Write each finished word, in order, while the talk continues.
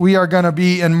We are going to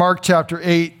be in Mark chapter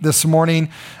 8 this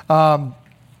morning.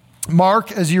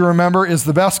 Mark, as you remember, is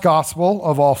the best gospel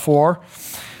of all four.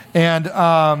 And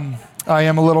I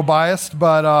am a little biased,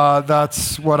 but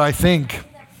that's what I think.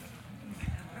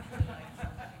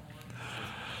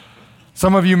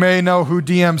 Some of you may know who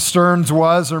D.M. Stearns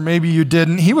was, or maybe you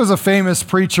didn't. He was a famous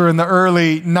preacher in the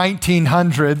early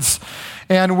 1900s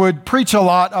and would preach a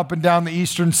lot up and down the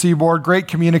eastern seaboard, great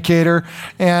communicator.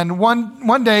 And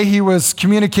one day he was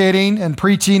communicating and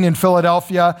preaching in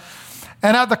Philadelphia,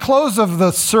 and at the close of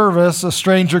the service, a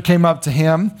stranger came up to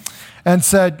him and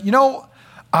said, "You know,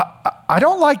 I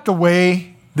don't like the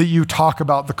way that you talk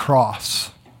about the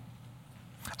cross.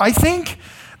 I think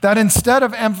that instead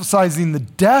of emphasizing the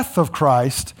death of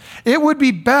Christ, it would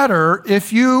be better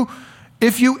if you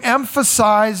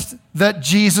emphasized that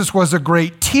Jesus was a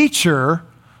great teacher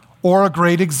or a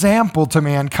great example to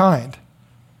mankind."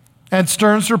 And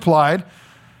Stearns replied,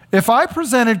 "If I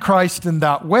presented Christ in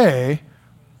that way,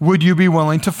 would you be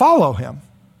willing to follow him?"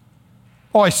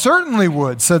 "Oh, I certainly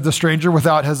would," said the stranger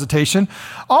without hesitation.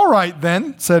 "All right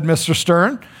then," said Mr.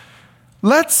 Stern,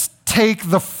 "let's take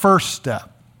the first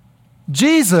step.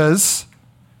 Jesus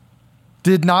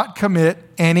did not commit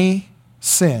any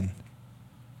sin.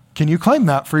 Can you claim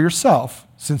that for yourself,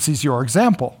 since he's your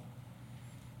example?"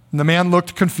 And the man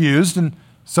looked confused and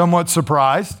somewhat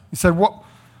surprised. He said, "Well,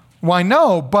 why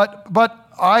no, but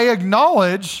I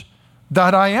acknowledge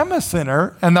that I am a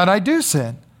sinner and that I do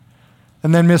sin."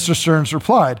 And then Mr. Stearns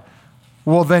replied,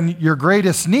 "Well, then your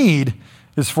greatest need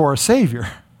is for a Savior,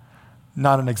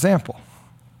 not an example."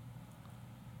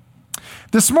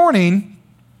 This morning,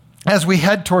 as we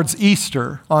head towards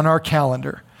Easter on our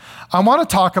calendar, I want to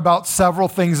talk about several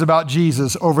things about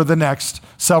Jesus over the next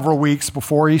several weeks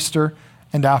before Easter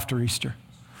and after Easter.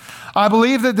 I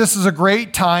believe that this is a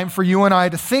great time for you and I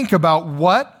to think about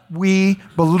what we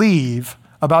believe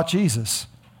about Jesus,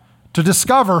 to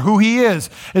discover who he is.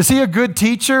 Is he a good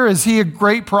teacher? Is he a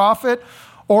great prophet?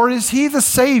 Or is he the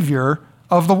Savior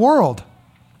of the world?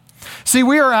 See,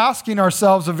 we are asking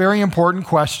ourselves a very important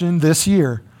question this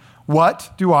year. What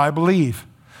do I believe?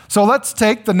 So let's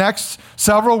take the next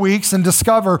several weeks and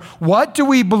discover, what do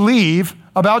we believe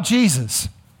about Jesus?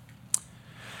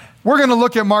 We're going to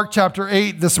look at Mark chapter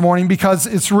 8 this morning because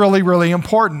it's really, really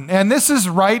important. And this is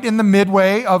right in the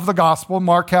midway of the gospel.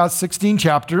 Mark has 16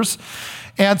 chapters.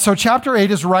 And so chapter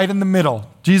 8 is right in the middle.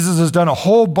 Jesus has done a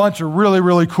whole bunch of really,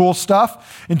 really cool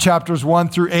stuff in chapters 1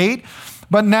 through 8.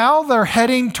 But now they're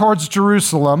heading towards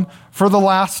Jerusalem for the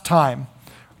last time.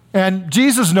 And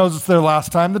Jesus knows it's their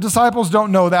last time. The disciples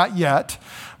don't know that yet,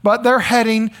 but they're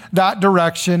heading that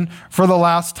direction for the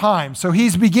last time. So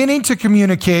he's beginning to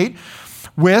communicate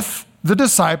with the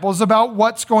disciples about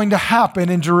what's going to happen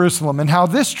in Jerusalem and how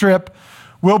this trip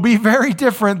will be very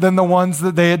different than the ones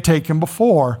that they had taken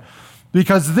before,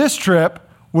 because this trip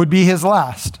would be his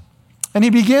last. And he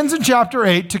begins in chapter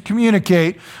 8 to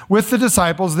communicate with the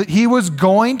disciples that he was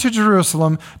going to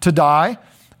Jerusalem to die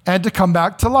and to come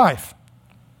back to life.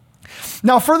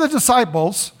 Now, for the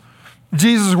disciples,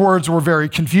 Jesus' words were very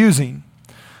confusing.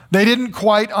 They didn't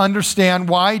quite understand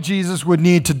why Jesus would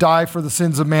need to die for the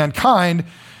sins of mankind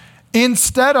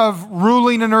instead of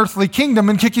ruling an earthly kingdom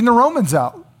and kicking the Romans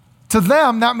out. To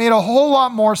them, that made a whole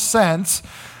lot more sense,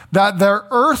 that their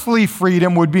earthly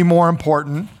freedom would be more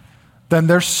important than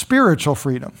their spiritual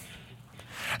freedom.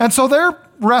 And so they're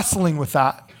wrestling with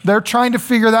that. They're trying to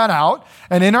figure that out.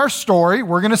 And in our story,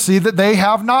 we're going to see that they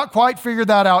have not quite figured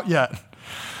that out yet.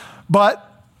 But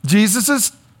Jesus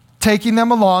is taking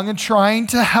them along and trying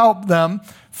to help them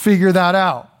figure that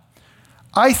out.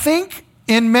 I think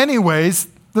in many ways,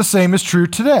 the same is true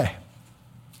today.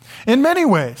 In many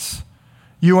ways,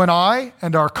 you and I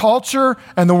and our culture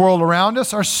and the world around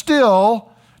us are still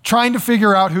trying to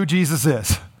figure out who Jesus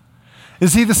is.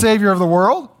 Is he the Savior of the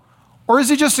world? Or is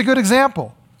he just a good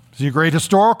example? Is he a great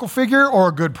historical figure or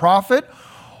a good prophet?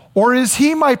 Or is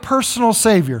he my personal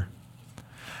Savior?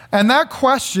 And that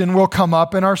question will come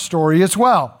up in our story as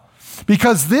well,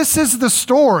 because this is the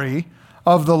story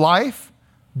of the life,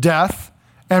 death,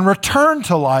 and return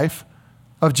to life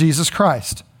of Jesus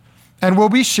Christ. And we'll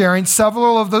be sharing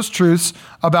several of those truths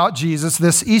about Jesus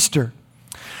this Easter.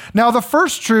 Now, the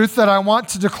first truth that I want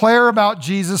to declare about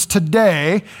Jesus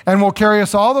today, and will carry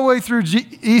us all the way through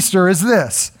Easter, is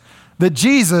this: that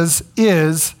Jesus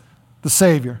is the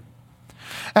Savior.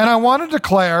 And I want to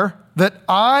declare that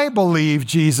I believe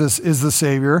Jesus is the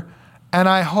Savior, and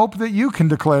I hope that you can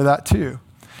declare that too.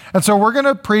 And so we're going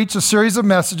to preach a series of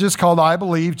messages called I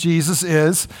Believe Jesus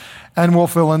Is, and we'll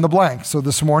fill in the blank. So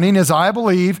this morning is I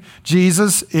believe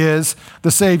Jesus is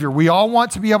the Savior. We all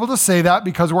want to be able to say that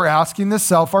because we're asking this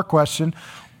self our question,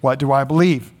 What do I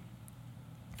believe?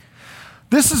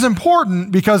 This is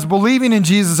important because believing in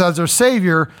Jesus as our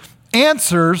Savior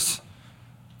answers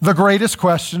the greatest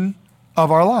question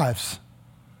of our lives.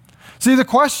 See, the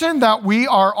question that we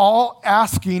are all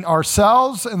asking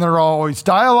ourselves and they're always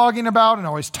dialoguing about and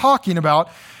always talking about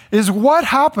is what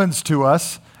happens to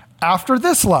us after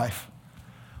this life?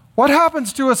 What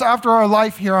happens to us after our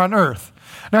life here on earth?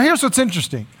 Now, here's what's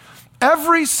interesting.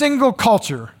 Every single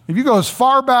culture, if you go as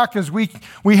far back as we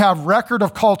have record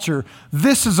of culture,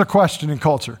 this is a question in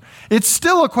culture. It's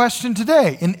still a question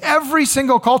today in every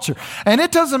single culture. And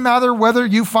it doesn't matter whether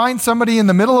you find somebody in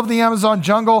the middle of the Amazon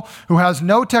jungle who has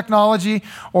no technology,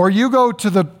 or you go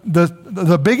to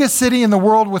the biggest city in the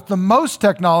world with the most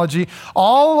technology,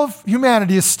 all of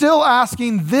humanity is still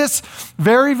asking this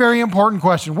very, very important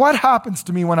question. What happens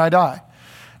to me when I die?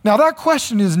 Now, that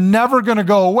question is never going to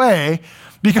go away,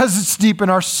 because it's deep in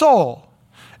our soul.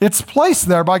 It's placed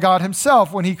there by God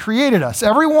himself when he created us.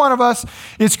 Every one of us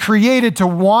is created to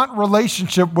want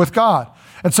relationship with God.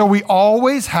 And so we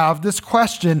always have this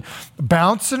question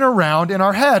bouncing around in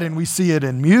our head. And we see it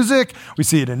in music, we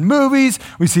see it in movies,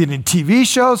 we see it in TV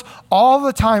shows. All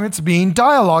the time it's being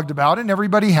dialogued about, and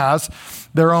everybody has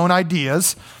their own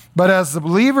ideas. But as the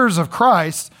believers of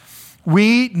Christ,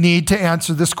 we need to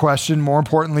answer this question more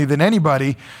importantly than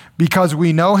anybody, because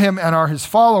we know him and are his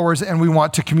followers, and we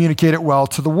want to communicate it well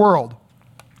to the world.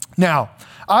 Now,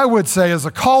 I would say as a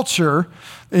culture,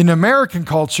 in American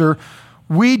culture,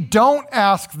 we don't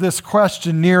ask this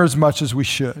question near as much as we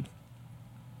should.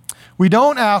 We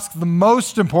don't ask the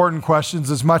most important questions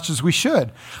as much as we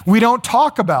should. We don't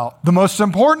talk about the most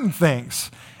important things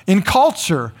in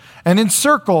culture and in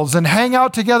circles and hang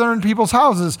out together in people's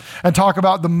houses and talk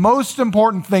about the most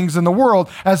important things in the world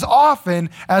as often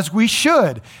as we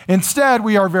should. Instead,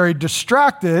 we are very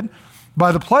distracted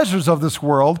by the pleasures of this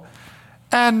world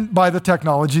and by the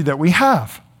technology that we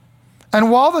have.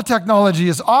 And while the technology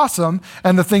is awesome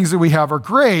and the things that we have are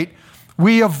great,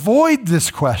 we avoid this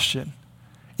question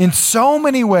in so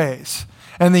many ways.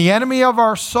 And the enemy of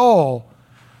our soul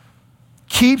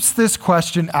keeps this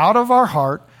question out of our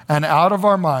heart and out of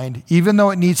our mind, even though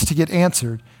it needs to get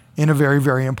answered in a very,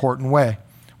 very important way,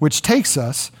 which takes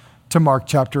us to Mark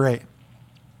chapter 8.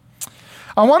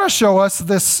 I want to show us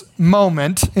this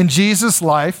moment in Jesus'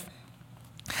 life.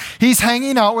 He's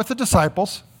hanging out with the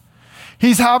disciples.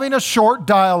 He's having a short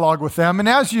dialogue with them. And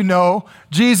as you know,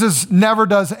 Jesus never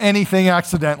does anything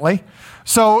accidentally.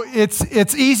 So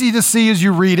it's easy to see as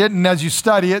you read it and as you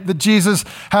study it that Jesus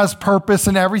has purpose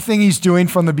in everything he's doing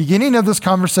from the beginning of this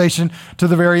conversation to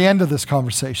the very end of this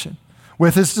conversation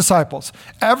with his disciples.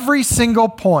 Every single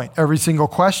point, every single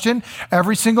question,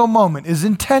 every single moment is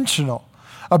intentional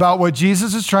about what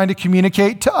Jesus is trying to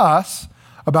communicate to us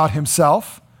about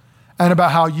himself and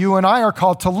about how you and I are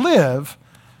called to live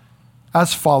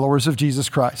as followers of Jesus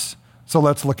Christ. So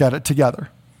let's look at it together.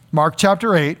 Mark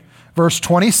chapter 8, verse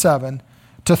 27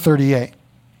 to 38.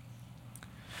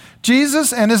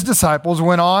 Jesus and his disciples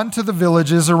went on to the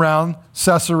villages around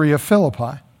Caesarea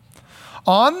Philippi.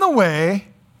 On the way,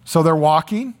 so they're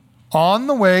walking, on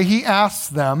the way he asks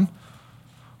them,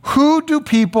 "Who do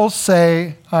people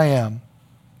say I am?"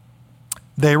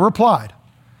 They replied,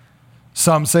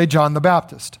 "Some say John the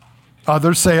Baptist,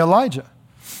 others say Elijah,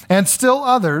 and still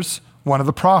others, one of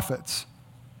the prophets."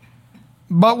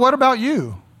 "But what about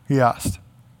you?" he asked.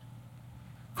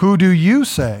 "Who do you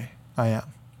say I am?"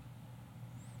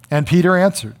 And Peter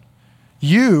answered,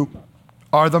 "You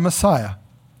are the Messiah."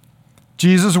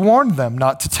 Jesus warned them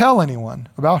not to tell anyone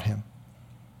about him.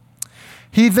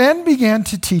 He then began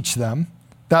to teach them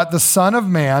that the Son of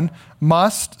Man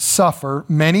must suffer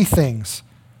many things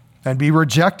and be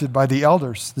rejected by the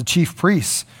elders, the chief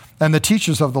priests, and the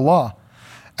teachers of the law,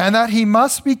 and that he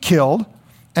must be killed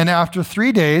and after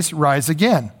 3 days rise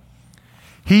again.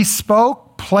 He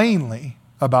spoke plainly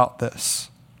about this.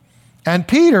 And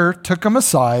Peter took him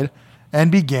aside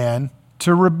and began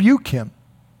to rebuke him.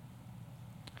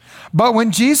 But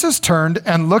when Jesus turned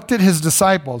and looked at his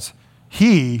disciples,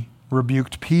 he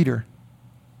rebuked Peter.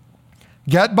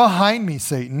 "Get behind me,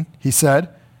 Satan," he said.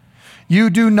 "You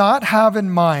do not have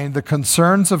in mind the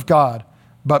concerns of God,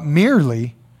 but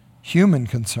merely human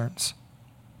concerns."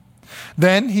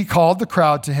 Then he called the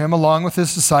crowd to him along with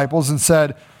his disciples and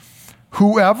said,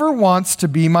 "Whoever wants to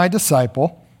be my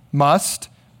disciple must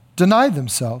deny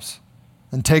themselves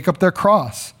and take up their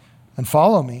cross and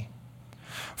follow me.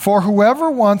 For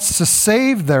whoever wants to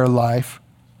save their life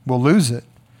will lose it.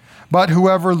 But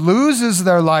whoever loses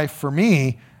their life for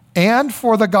me and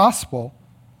for the gospel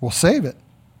will save it.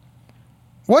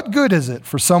 What good is it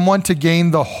for someone to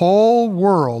gain the whole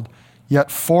world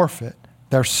yet forfeit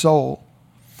their soul?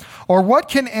 Or what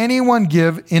can anyone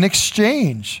give in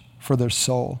exchange for their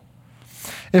soul?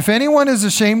 If anyone is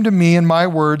ashamed of me and my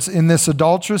words in this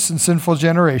adulterous and sinful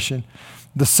generation,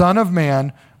 the Son of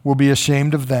Man will be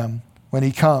ashamed of them when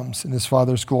he comes in his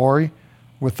Father's glory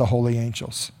with the holy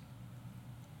angels.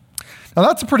 Now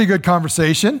that's a pretty good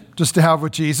conversation just to have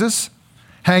with Jesus,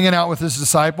 hanging out with his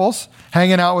disciples,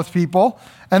 hanging out with people,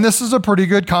 and this is a pretty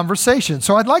good conversation.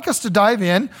 So I'd like us to dive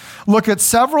in, look at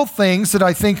several things that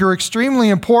I think are extremely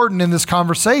important in this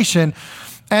conversation,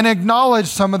 and acknowledge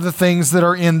some of the things that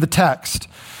are in the text.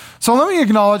 So let me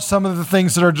acknowledge some of the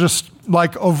things that are just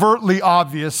like overtly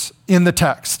obvious in the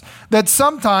text that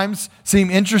sometimes seem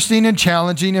interesting and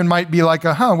challenging and might be like,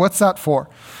 what's that for?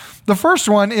 The first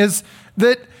one is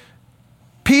that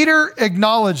Peter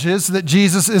acknowledges that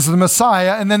Jesus is the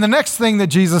Messiah, and then the next thing that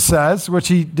Jesus says, which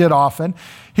he did often,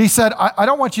 he said, I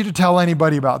don't want you to tell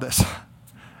anybody about this.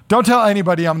 Don't tell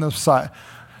anybody I'm the Messiah.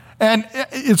 And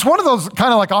it's one of those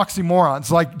kind of like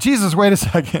oxymorons, like, Jesus, wait a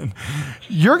second.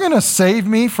 You're going to save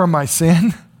me from my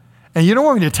sin, and you don't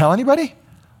want me to tell anybody?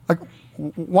 Like,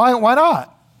 why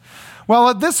not? Well,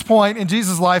 at this point in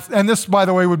Jesus' life, and this, by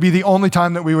the way, would be the only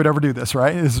time that we would ever do this,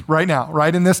 right? Is right now,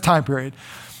 right in this time period.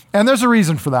 And there's a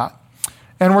reason for that.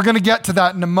 And we're going to get to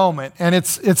that in a moment. And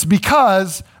it's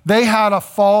because they had a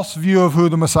false view of who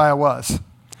the Messiah was.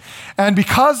 And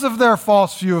because of their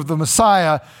false view of the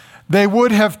Messiah, they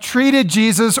would have treated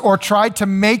Jesus or tried to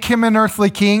make him an earthly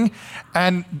king,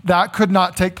 and that could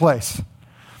not take place.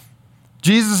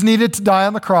 Jesus needed to die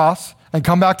on the cross and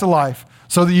come back to life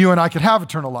so that you and I could have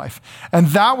eternal life. And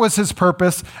that was his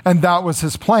purpose, and that was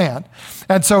his plan.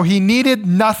 And so he needed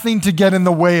nothing to get in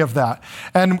the way of that.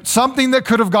 And something that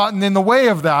could have gotten in the way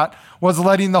of that was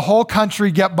letting the whole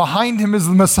country get behind him as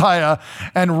the Messiah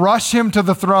and rush him to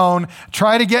the throne,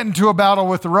 try to get into a battle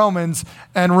with the Romans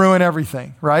and ruin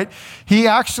everything, right? He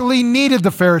actually needed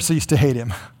the Pharisees to hate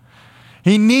him.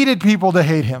 He needed people to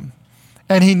hate him,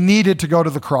 and he needed to go to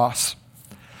the cross.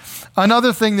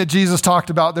 Another thing that Jesus talked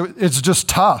about that it's just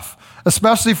tough,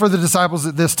 especially for the disciples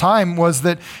at this time, was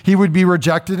that he would be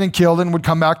rejected and killed and would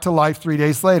come back to life 3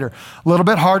 days later. A little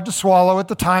bit hard to swallow at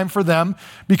the time for them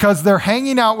because they're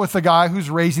hanging out with a guy who's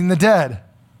raising the dead.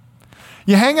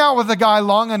 You hang out with a guy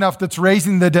long enough that's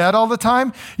raising the dead all the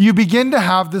time, you begin to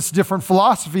have this different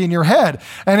philosophy in your head.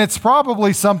 And it's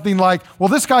probably something like, well,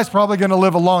 this guy's probably going to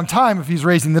live a long time if he's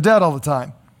raising the dead all the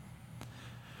time.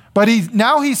 But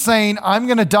now he's saying, I'm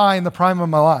going to die in the prime of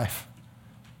my life.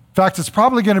 In fact, it's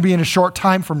probably going to be in a short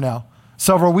time from now.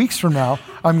 Several weeks from now,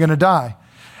 I'm going to die.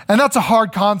 And that's a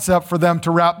hard concept for them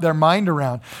to wrap their mind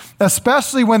around,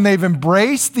 especially when they've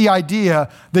embraced the idea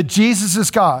that Jesus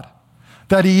is God,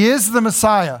 that he is the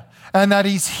Messiah, and that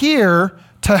he's here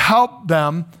to help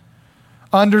them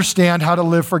understand how to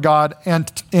live for God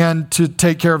and to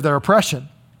take care of their oppression.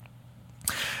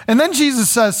 And then Jesus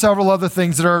says several other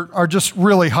things that are just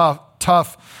really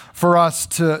tough for us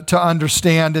to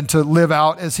understand and to live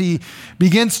out as he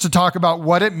begins to talk about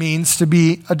what it means to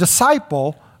be a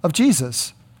disciple of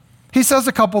Jesus. He says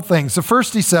a couple things. The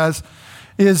first he says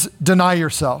is deny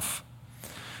yourself.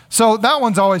 So that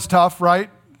one's always tough, right?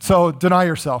 So deny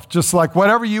yourself. Just like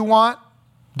whatever you want,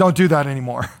 don't do that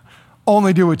anymore.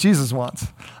 Only do what Jesus wants.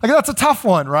 Like that's a tough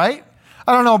one, right?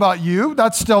 I don't know about you.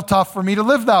 That's still tough for me to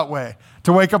live that way.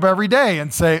 To wake up every day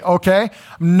and say, okay,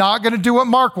 I'm not going to do what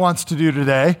Mark wants to do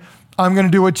today. I'm going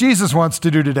to do what Jesus wants to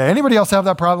do today. Anybody else have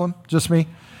that problem? Just me?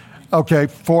 Okay,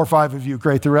 4 or 5 of you.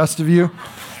 Great. The rest of you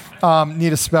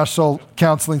need a special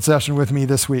counseling session with me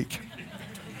this week.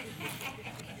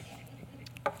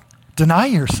 Deny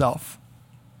yourself.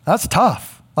 That's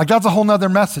tough. Like that's a whole nother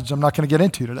message I'm not going to get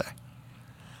into today.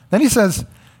 Then he says,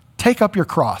 take up your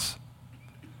cross.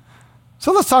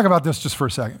 So let's talk about this just for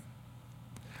a second.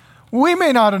 We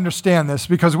may not understand this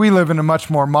because we live in a much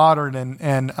more modern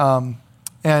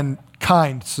and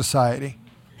kind society.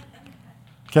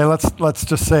 Okay, let's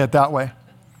just say it that way.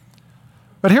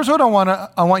 But here's what I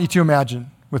want you to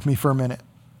imagine with me for a minute.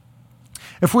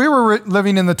 If we were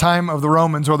living in the time of the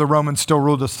Romans, or the Romans still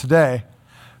ruled us today,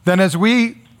 then as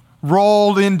we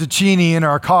rolled into Cheney in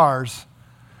our cars,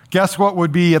 guess what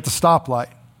would be at the stoplight?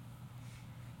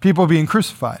 People being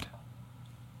crucified.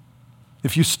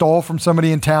 If you stole from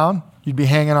somebody in town, you'd be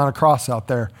hanging on a cross out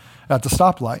there at the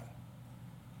stoplight.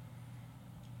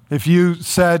 If you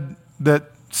said that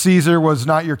Caesar was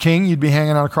not your king, you'd be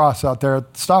hanging on a cross out there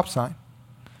at the stop sign.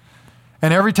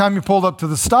 And every time you pulled up to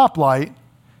the stoplight,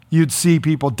 you'd see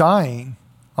people dying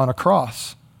on a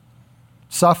cross,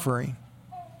 suffering,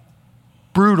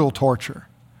 brutal torture,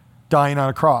 dying on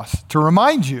a cross, to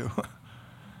remind you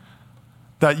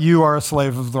that you are a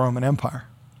slave of the Roman Empire.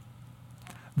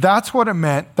 That's what it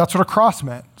meant. That's what a cross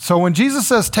meant. So when Jesus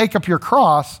says, take up your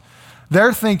cross,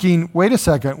 they're thinking, wait a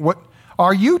second, what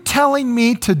are you telling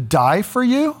me to die for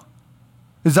you?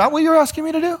 Is that what you're asking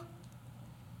me to do?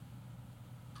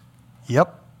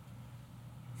 Yep.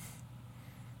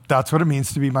 That's what it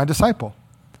means to be my disciple.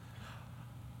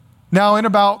 Now, in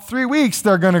about 3 weeks,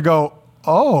 they're going to go,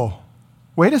 oh,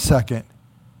 wait a second.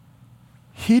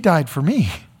 He died for me.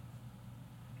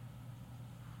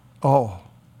 Oh,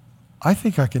 I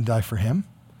think I can die for him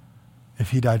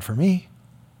if he died for me.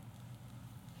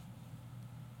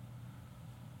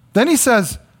 Then he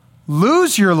says,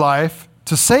 lose your life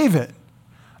to save it.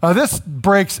 This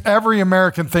breaks every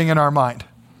American thing in our mind,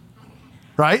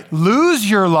 right? Lose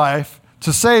your life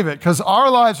to save it, because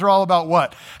our lives are all about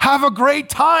what? Have a great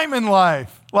time in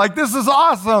life. Like, this is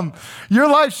awesome. Your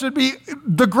life should be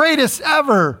the greatest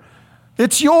ever.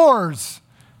 It's yours.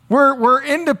 We're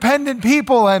independent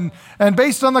people, and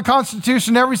based on the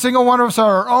Constitution, every single one of us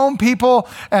are our own people,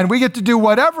 and we get to do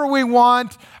whatever we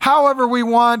want, however we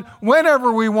want,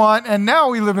 whenever we want, and now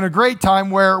we live in a great time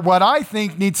where what I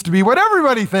think needs to be what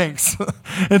everybody thinks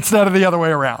instead of the other way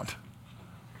around.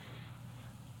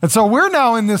 And so we're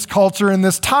now in this culture, in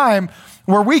this time,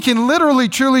 where we can literally,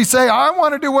 truly say, I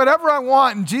want to do whatever I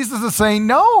want, and Jesus is saying,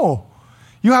 no,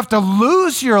 you have to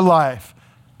lose your life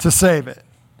to save it.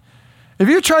 If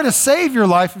you try to save your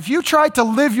life, if you try to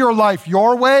live your life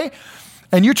your way,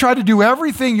 and you try to do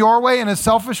everything your way in a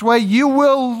selfish way, you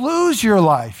will lose your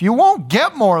life. You won't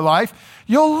get more life,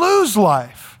 you'll lose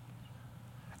life.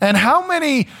 And how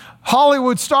many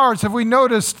Hollywood stars have we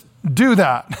noticed do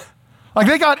that? Like,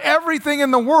 they got everything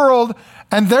in the world,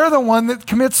 and they're the one that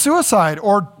commits suicide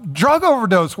or drug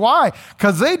overdose. Why?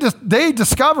 Because they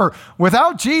discover,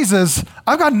 without Jesus,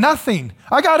 I've got nothing.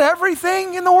 I got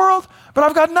everything in the world, but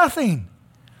I've got nothing.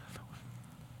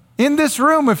 In this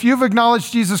room, if you've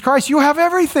acknowledged Jesus Christ, you have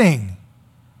everything.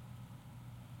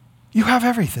 You have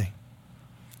everything.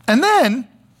 And then,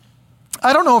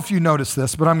 I don't know if you noticed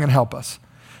this, but I'm going to help us.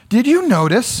 Did you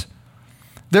notice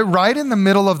that right in the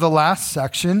middle of the last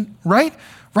section, right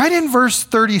in verse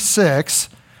 36,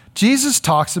 Jesus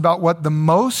talks about what the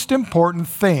most important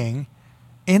thing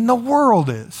in the world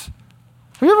is?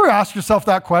 Have you ever asked yourself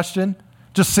that question?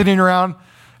 Just sitting around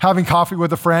having coffee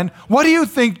with a friend. What do you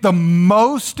think the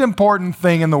most important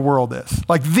thing in the world is?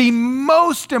 Like, the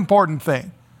most important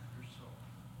thing?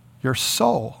 Your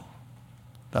soul.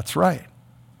 That's right.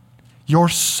 Your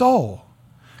soul.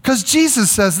 Because Jesus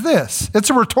says this.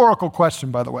 It's a rhetorical question,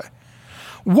 by the way.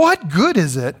 What good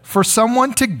is it for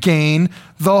someone to gain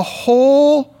the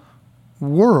whole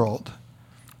world,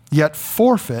 yet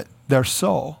forfeit their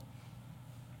soul?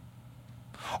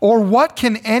 Or what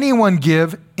can anyone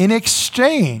give in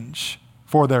exchange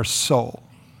for their soul?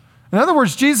 In other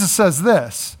words, Jesus says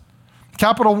this.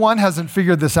 Capital One hasn't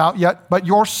figured this out yet, but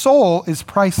your soul is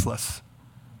priceless.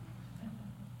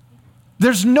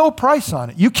 There's no price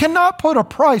on it. You cannot put a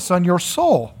price on your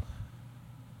soul.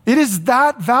 It is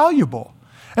that valuable.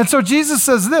 And so Jesus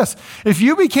says this, if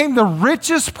you became the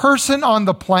richest person on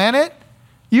the planet,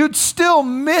 you'd still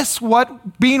miss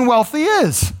what being wealthy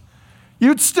is.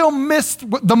 You'd still miss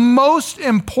the most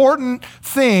important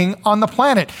thing on the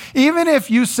planet. Even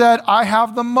if you said, I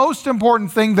have the most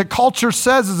important thing that culture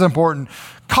says is important,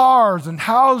 cars and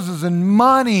houses and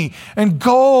money and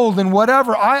gold and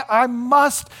whatever. I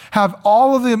must have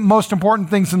all of the most important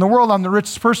things in the world. I'm the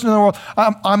richest person in the world.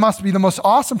 I must be the most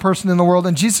awesome person in the world.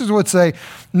 And Jesus would say,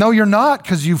 no, you're not,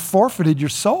 because you forfeited your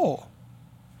soul.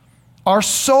 Our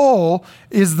soul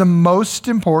is the most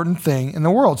important thing in the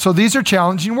world. So these are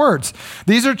challenging words.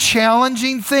 These are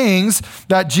challenging things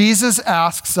that Jesus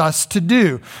asks us to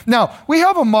do. Now, we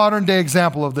have a modern day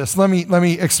example of this. Let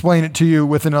me explain it to you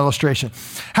with an illustration.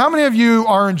 How many of you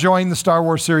are enjoying the Star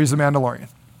Wars series, The Mandalorian?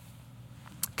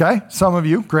 Okay, some of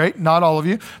you, great. Not all of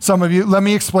you. Some of you. Let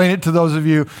me explain it to those of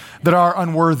you that are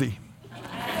unworthy.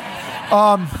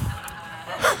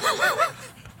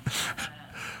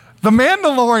 The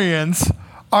Mandalorians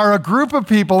are a group of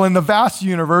people in the vast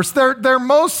universe. They're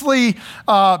mostly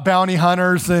bounty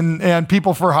hunters and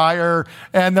people for hire,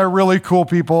 and they're really cool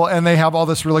people, and they have all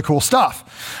this really cool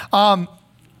stuff.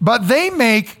 But they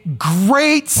make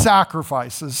great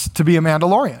sacrifices to be a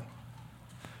Mandalorian.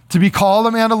 To be called a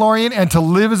Mandalorian and to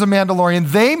live as a Mandalorian,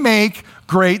 they make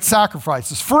great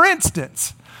sacrifices. For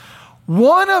instance,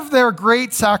 one of their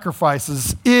great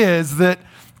sacrifices is that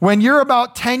when you're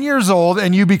about 10 years old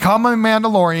and you become a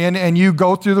Mandalorian and you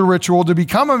go through the ritual to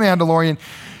become a Mandalorian,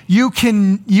 you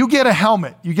get a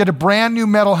helmet. You get a brand new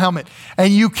metal helmet,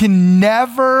 and you can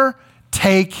never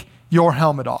take your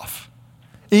helmet off.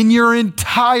 In your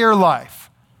entire life,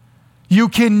 you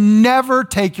can never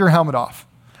take your helmet off.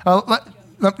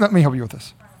 Let me help you with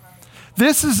this.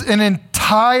 This is brings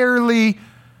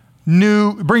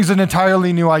an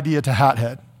entirely new idea to hat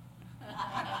head.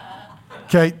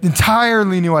 Okay,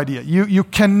 entirely new idea. You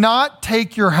cannot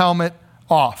take your helmet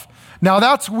off. Now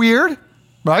that's weird,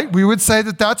 right? We would say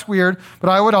that that's weird, but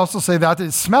I would also say that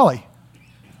it's smelly.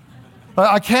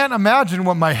 I can't imagine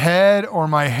what my head or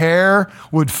my hair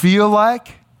would feel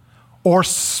like or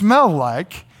smell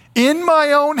like in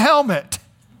my own helmet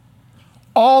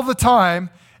all the time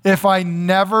if I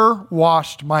never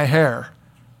washed my hair,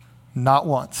 not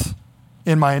once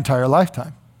in my entire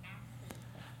lifetime.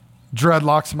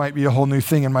 Dreadlocks might be a whole new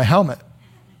thing in my helmet.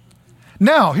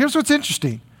 Now, here's what's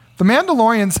interesting. The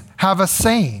Mandalorians have a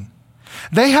saying.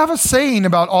 They have a saying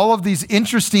about all of these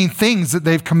interesting things that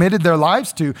they've committed their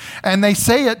lives to, and they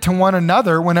say it to one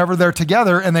another whenever they're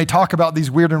together and they talk about these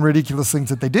weird and ridiculous things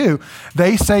that they do.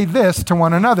 They say this to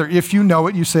one another. If you know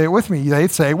it, you say it with me. They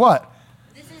say what?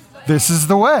 This is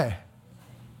the way.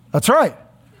 That's right.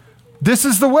 This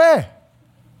is the way.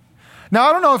 Now,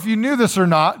 I don't know if you knew this or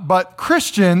not, but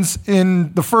Christians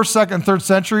in the 1st, 2nd, 3rd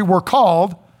century were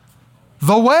called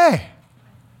the way.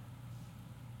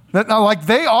 Now, like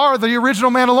they are the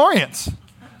original Mandalorians.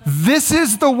 This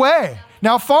is the way.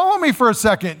 Now, follow me for a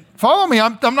second. Follow me.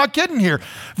 I'm not kidding here.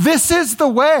 This is the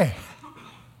way.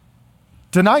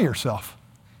 Deny yourself.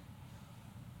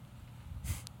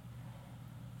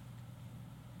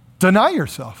 Deny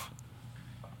yourself.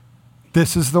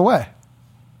 This is the way.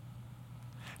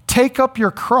 Take up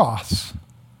your cross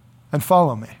and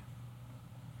follow me.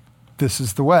 This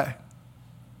is the way.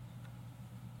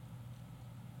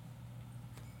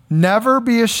 Never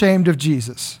be ashamed of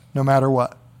Jesus, no matter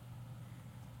what.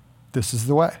 This is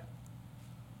the way.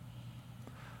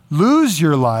 Lose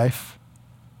your life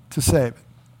to save it.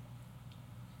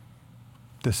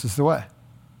 This is the way.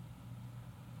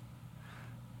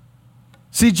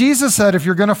 See, Jesus said, if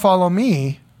you're going to follow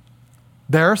me,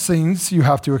 there are things you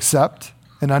have to accept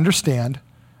and understand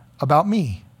about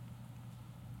me.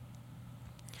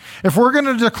 If we're going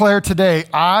to declare today,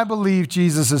 I believe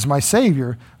Jesus is my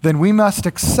Savior, then we must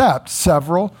accept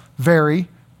several very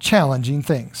challenging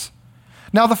things.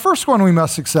 Now, the first one we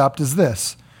must accept is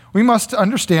this. We must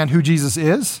understand who Jesus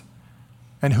is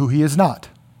and who he is not.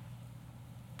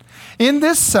 In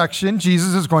this section,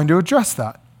 Jesus is going to address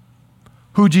that.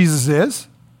 Who Jesus is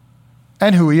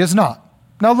and who he is not.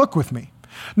 Now look with me.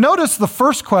 Notice the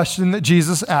first question that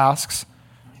Jesus asks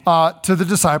to the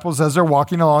disciples as they're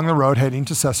walking along the road heading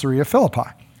to Caesarea Philippi.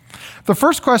 The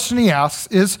first question he asks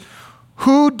is,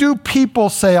 who do people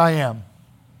say I am?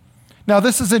 Now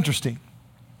this is interesting.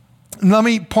 Let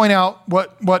me point out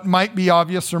what might be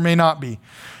obvious or may not be.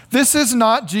 This is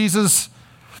not Jesus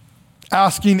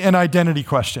asking an identity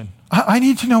question. I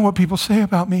need to know what people say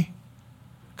about me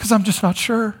because I'm just not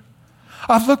sure.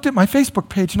 I've looked at my Facebook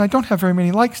page and I don't have very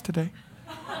many likes today.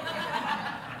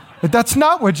 But that's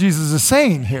not what Jesus is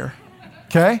saying here,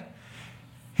 okay?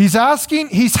 He's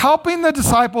helping the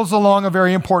disciples along a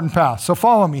very important path. So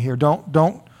follow me here. Don't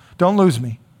lose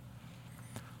me.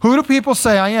 Who do people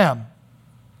say I am?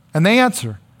 And they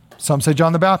answer. Some say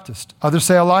John the Baptist. Others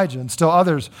say Elijah. And still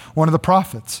others, one of the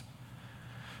prophets.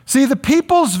 See, the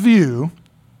people's view,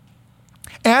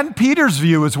 and Peter's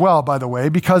view as well, by the way,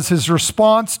 because his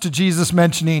response to Jesus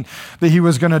mentioning that he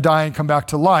was going to die and come back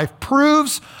to life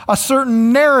proves a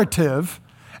certain narrative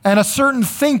and a certain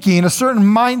thinking, a certain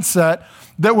mindset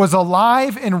that was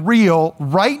alive and real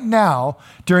right now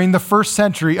during the 1st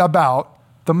century about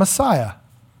the Messiah,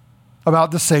 about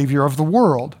the Savior of the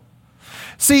world.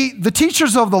 See, the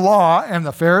teachers of the law and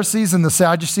the Pharisees and the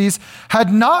Sadducees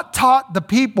had not taught the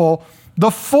people the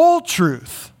full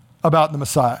truth about the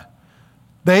Messiah.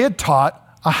 They had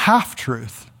taught a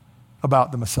half-truth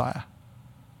about the Messiah.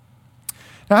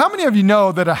 Now, how many of you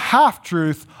know that a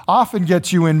half-truth often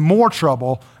gets you in more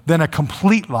trouble than a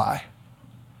complete lie?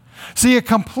 See, a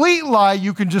complete lie,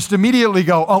 you can just immediately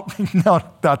go, oh, no,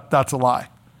 that's a lie.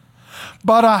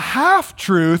 But a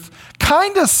half-truth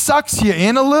kind of sucks you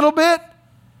in a little bit,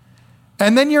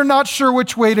 and then you're not sure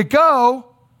which way to go,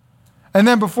 and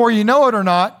then before you know it or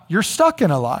not, you're stuck in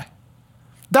a lie.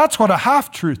 That's what a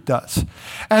half-truth does.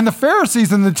 And the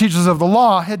Pharisees and the teachers of the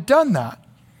law had done that.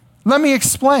 Let me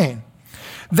explain.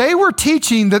 They were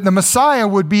teaching that the Messiah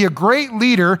would be a great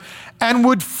leader and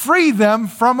would free them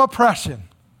from oppression,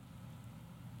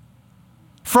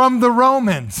 from the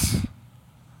Romans,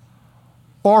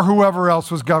 or whoever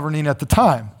else was governing at the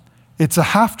time. It's a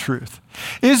half-truth.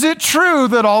 Is it true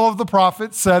that all of the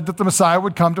prophets said that the Messiah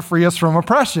would come to free us from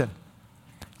oppression?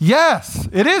 Yes,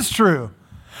 it is true.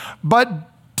 But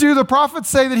do the prophets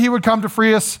say that he would come to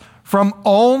free us from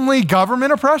only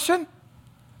government oppression?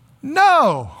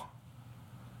 No.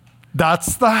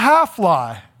 That's the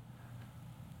half-lie.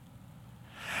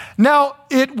 Now,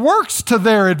 it works to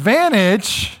their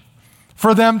advantage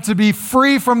for them to be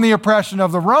free from the oppression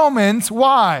of the Romans.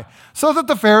 Why? So that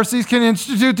the Pharisees can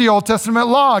institute the Old Testament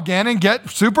law again and get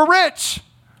super rich.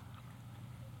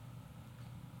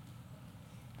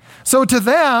 So to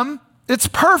them, it's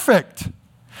perfect.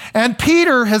 And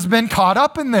Peter has been caught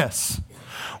up in this.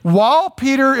 While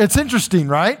Peter, it's interesting,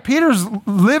 right? Peter's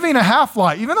living a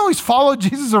half-lie. Even though he's followed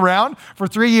Jesus around for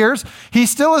 3 years, he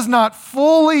still is not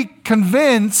fully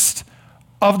convinced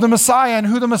of the Messiah and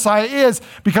who the Messiah is,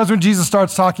 because when Jesus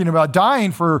starts talking about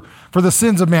dying for the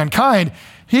sins of mankind,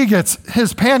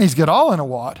 his panties get all in a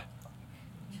wad.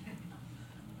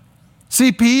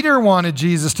 See, Peter wanted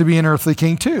Jesus to be an earthly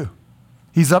king too.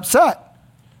 He's upset.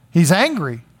 He's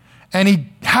angry. And he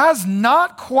has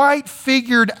not quite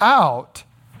figured out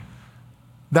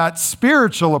that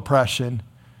spiritual oppression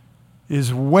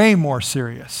is way more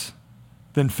serious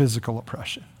than physical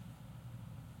oppression.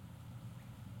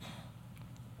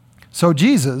 So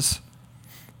Jesus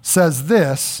says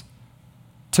this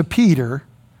to Peter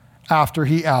after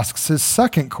he asks his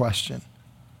second question.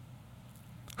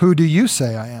 Who do you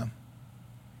say I am?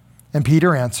 And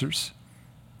Peter answers,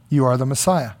 you are the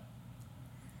Messiah.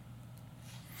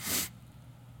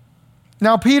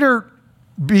 Now Peter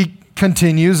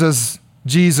continues as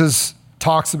Jesus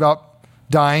talks about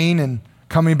dying and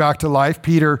coming back to life.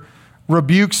 Peter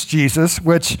rebukes Jesus,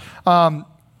 which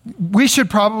we should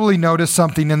probably notice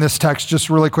something in this text, just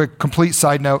really quick, complete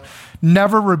side note.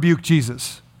 Never rebuke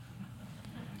Jesus.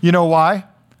 You know why?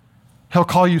 He'll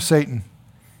call you Satan.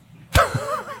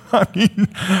 I mean,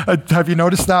 have you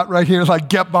noticed that right here? Like,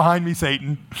 get behind me,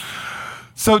 Satan.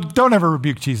 So don't ever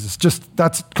rebuke Jesus. Just,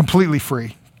 that's completely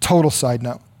free. Total side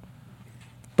note.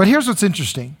 But here's what's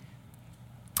interesting.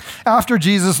 After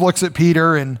Jesus looks at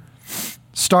Peter and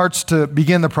starts to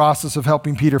begin the process of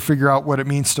helping Peter figure out what it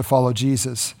means to follow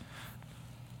Jesus,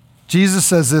 Jesus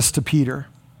says this to Peter: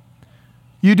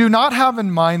 you do not have in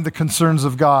mind the concerns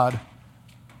of God,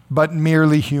 but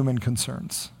merely human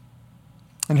concerns.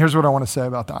 And here's what I want to say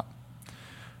about that.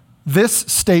 This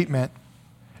statement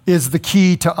is the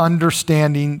key to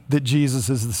understanding that Jesus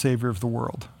is the Savior of the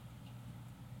world.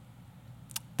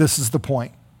 This is the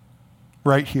point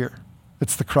right here.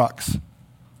 It's the crux.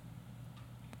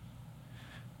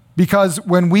 Because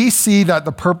when we see that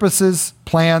the purposes,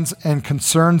 plans, and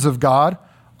concerns of God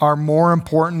are more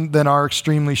important than our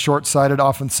extremely short-sighted,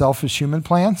 often selfish human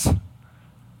plans,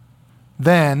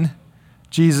 then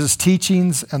Jesus'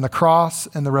 teachings and the cross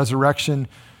and the resurrection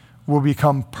will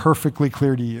become perfectly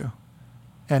clear to you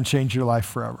and change your life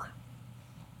forever.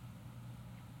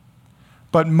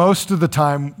 But most of the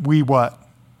time,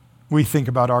 we think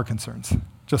about our concerns,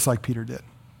 just like Peter did.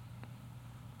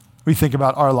 We think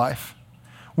about our life.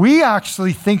 We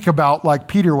actually think about, like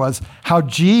Peter was, how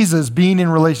Jesus, being in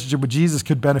relationship with Jesus,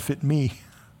 could benefit me.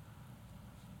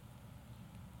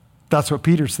 That's what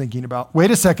Peter's thinking about. Wait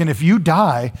a second, if you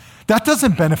die, that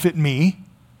doesn't benefit me.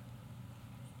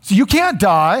 So you can't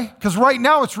die, because right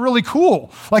now it's really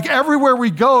cool. Like everywhere we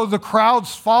go, the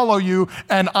crowds follow you,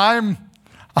 and I'm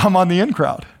on the in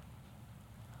crowd.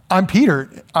 I'm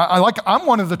Peter. I'm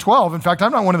one of the 12. In fact,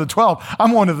 I'm not one of the 12.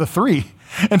 I'm one of the 3.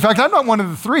 In fact, I'm not one of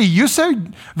the 3. You say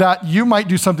that you might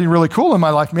do something really cool in my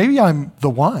life. Maybe I'm the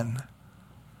one.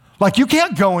 Like you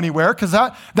can't go anywhere because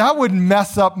that would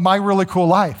mess up my really cool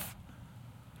life.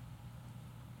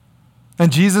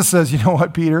 And Jesus says, you know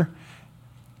what, Peter?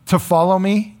 To follow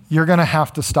me, you're going to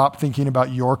have to stop thinking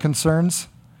about your concerns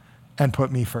and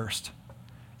put me first.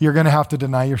 You're going to have to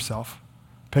deny yourself.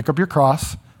 Pick up your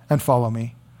cross and follow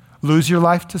me. Lose your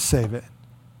life to save it,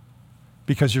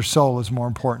 because your soul is more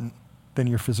important than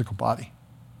your physical body.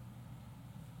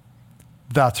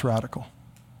 That's radical.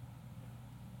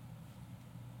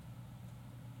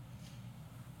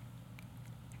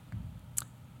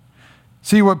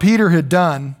 See, what Peter had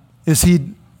done is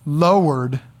he'd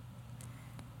lowered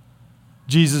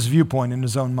Jesus' viewpoint in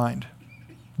his own mind,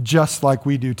 just like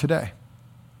we do today.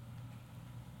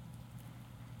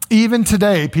 Even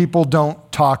today, people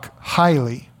don't talk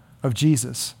highly of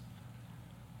Jesus.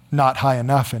 Not high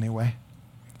enough anyway,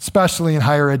 especially in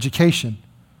higher education.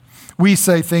 We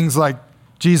say things like,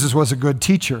 Jesus was a good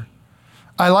teacher.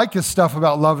 I like his stuff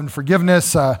about love and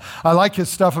forgiveness. I like his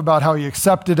stuff about how he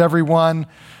accepted everyone.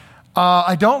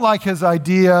 I don't like his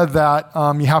idea that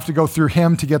you have to go through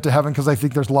him to get to heaven, because I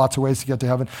think there's lots of ways to get to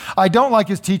heaven. I don't like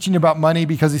his teaching about money,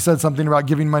 because he said something about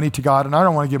giving money to God, and I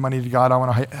don't want to give money to God. I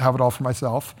want to have it all for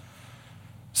myself.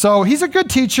 So he's a good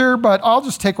teacher, but I'll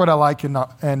just take what I like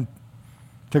and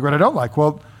take what I don't like.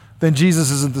 Well, then Jesus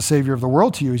isn't the Savior of the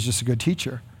world to you. He's just a good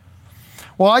teacher.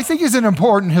 Well, I think he's an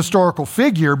important historical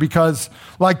figure because,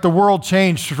 like, the world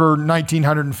changed for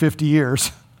 1950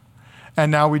 years,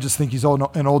 and now we just think he's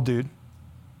an old dude.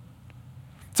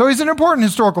 So he's an important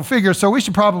historical figure, so we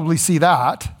should probably see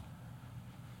that.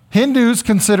 Hindus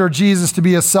consider Jesus to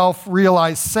be a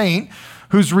self-realized saint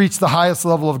who's reached the highest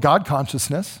level of God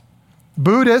consciousness.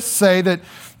 Buddhists say that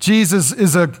Jesus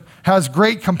has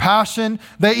great compassion.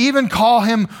 They even call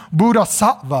him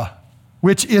Bodhisattva,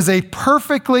 which is a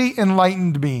perfectly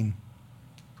enlightened being.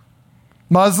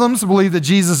 Muslims believe that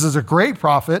Jesus is a great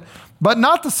prophet, but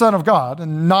not the Son of God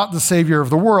and not the Savior of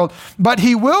the world. But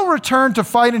he will return to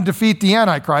fight and defeat the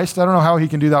Antichrist. I don't know how he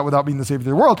can do that without being the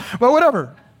Savior of the world, but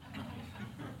whatever.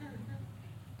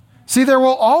 See, there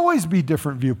will always be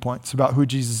different viewpoints about who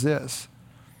Jesus is.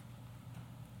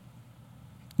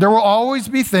 There will always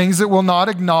be things that will not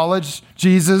acknowledge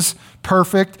Jesus'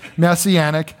 perfect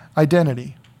messianic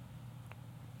identity.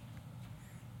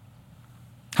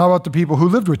 How about the people who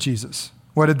lived with Jesus?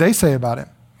 What did they say about him?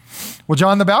 Well,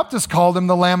 John the Baptist called him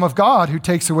the Lamb of God who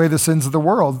takes away the sins of the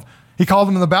world. He called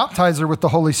him the baptizer with the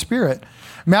Holy Spirit.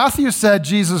 Matthew said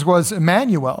Jesus was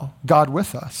Emmanuel, God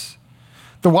with us.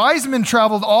 The wise men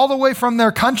traveled all the way from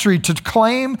their country to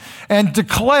claim and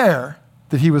declare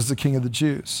that he was the King of the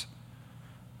Jews.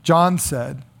 John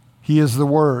said, he is the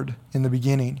Word in the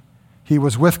beginning. He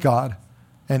was with God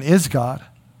and is God,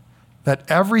 that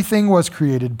everything was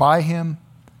created by him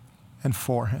and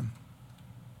for him.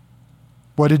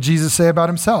 What did Jesus say about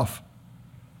himself?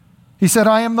 He said,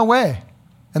 I am the way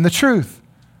and the truth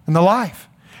and the life.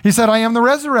 He said, I am the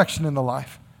resurrection and the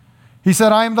life. He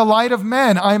said, I am the light of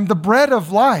men. I am the bread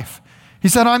of life. He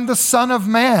said, I'm the Son of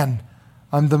Man.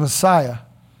 I'm the Messiah.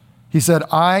 He said,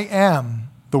 I am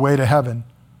the way to heaven.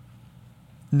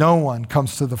 No one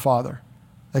comes to the Father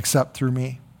except through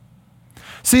me.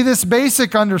 See, this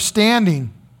basic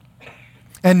understanding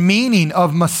and meaning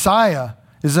of Messiah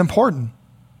is important.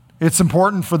 It's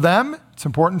important for them. It's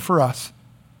important for us.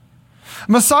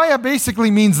 Messiah basically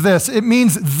means this. It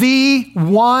means the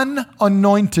one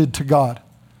anointed to God.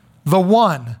 The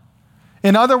one.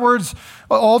 In other words,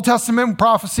 Old Testament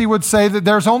prophecy would say that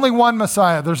there's only one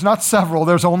Messiah. There's not several.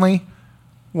 There's only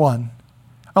one.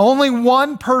 Only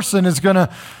one person is going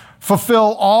to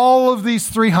fulfill all of these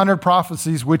 300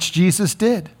 prophecies, which Jesus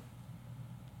did.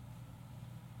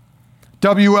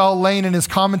 W.L. Lane, in his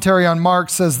commentary on Mark,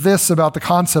 says this about the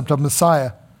concept of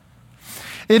Messiah.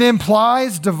 It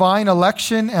implies divine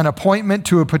election and appointment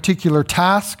to a particular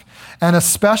task and a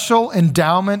special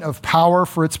endowment of power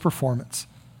for its performance.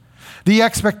 The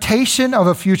expectation of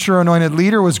a future anointed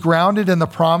leader was grounded in the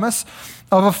promise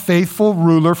of a faithful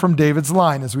ruler from David's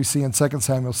line, as we see in 2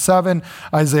 Samuel 7,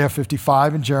 Isaiah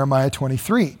 55, and Jeremiah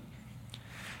 23.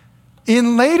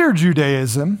 In later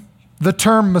Judaism, the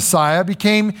term Messiah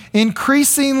became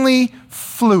increasingly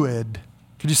fluid.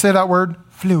 Could you say that word?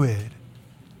 Fluid.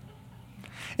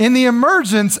 In the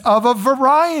emergence of a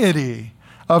variety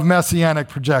of messianic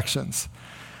projections.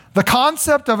 The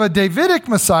concept of a Davidic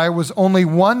Messiah was only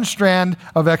one strand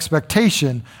of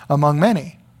expectation among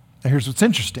many. Now here's what's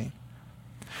interesting.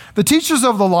 The teachers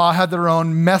of the law had their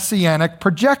own messianic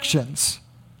projections,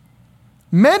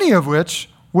 many of which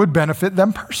would benefit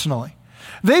them personally.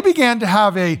 They began to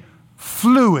have a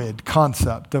fluid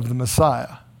concept of the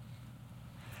Messiah.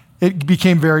 It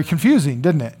became very confusing,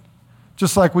 didn't it?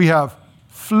 Just like we have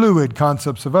fluid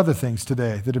concepts of other things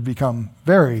today that have become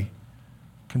very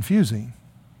confusing.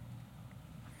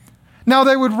 Now,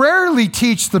 they would rarely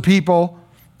teach the people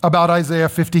about Isaiah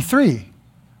 53,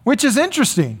 which is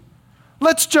interesting.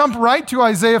 Let's jump right to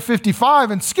Isaiah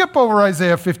 55 and skip over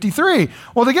Isaiah 53.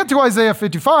 Well, to get to Isaiah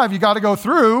 55, you got to go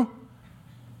through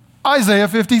Isaiah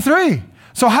 53.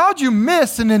 So how'd you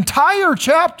miss an entire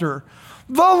chapter,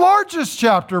 the largest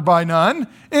chapter by none,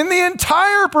 in the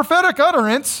entire prophetic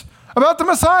utterance about the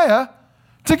Messiah,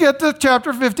 to get to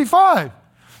chapter 55?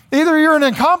 Either you're an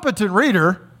incompetent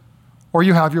reader or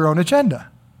you have your own agenda.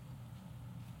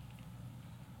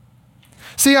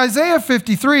 See, Isaiah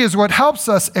 53 is what helps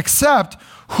us accept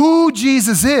who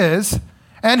Jesus is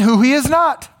and who he is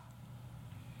not.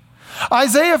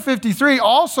 Isaiah 53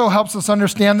 also helps us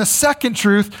understand the second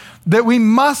truth that we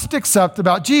must accept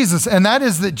about Jesus, and that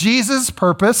is that Jesus'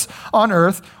 purpose on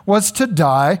earth was to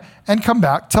die and come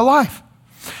back to life.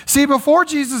 See, before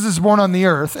Jesus is born on the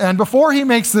earth, and before he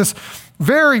makes this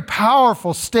very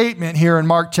powerful statement here in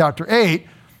Mark chapter 8,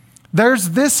 there's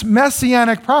this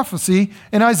messianic prophecy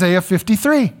in Isaiah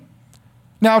 53.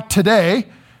 Now today,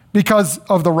 because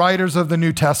of the writers of the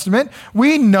New Testament,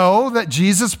 we know that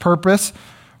Jesus' purpose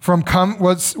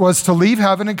was to leave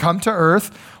heaven and come to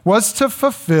earth, was to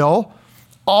fulfill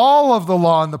all of the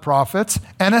law and the prophets,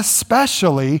 and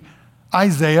especially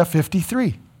Isaiah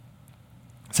 53.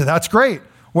 So that's great.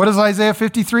 What does Isaiah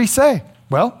 53 say?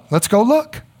 Well, let's go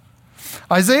look.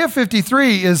 Isaiah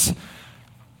 53 is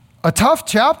a tough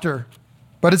chapter,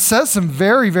 but it says some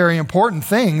very, very important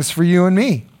things for you and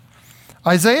me.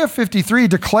 Isaiah 53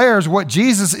 declares what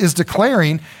Jesus is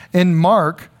declaring in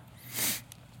Mark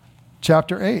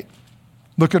chapter 8.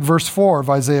 Look at verse 4 of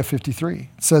Isaiah 53.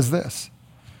 It says this,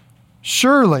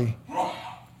 surely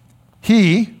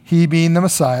he being the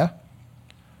Messiah,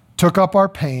 took up our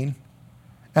pain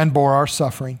and bore our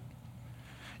suffering.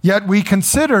 Yet we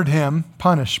considered him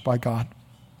punished by God,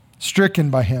 stricken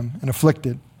by him and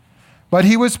afflicted. But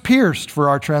he was pierced for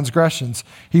our transgressions.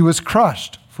 He was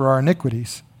crushed for our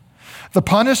iniquities. The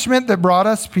punishment that brought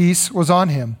us peace was on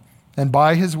him, and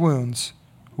by his wounds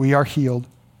we are healed.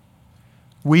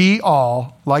 We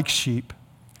all, like sheep,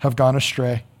 have gone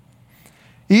astray.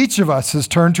 Each of us has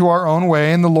turned to our own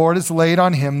way, and the Lord has laid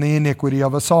on him the iniquity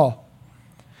of us all.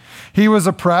 He was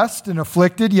oppressed and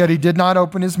afflicted, yet he did not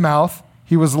open his mouth.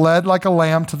 He was led like a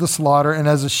lamb to the slaughter, and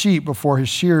as a sheep before his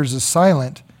shears is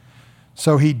silent,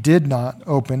 so he did not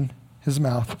open his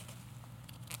mouth.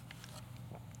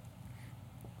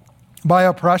 By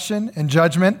oppression and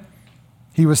judgment,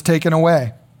 he was taken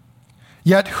away.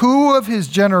 Yet who of his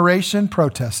generation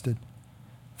protested?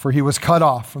 For he was cut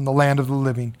off from the land of the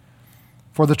living.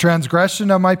 For the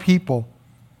transgression of my people,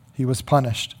 he was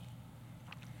punished.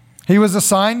 He was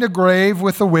assigned a grave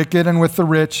with the wicked and with the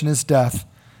rich in his death,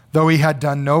 though he had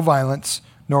done no violence,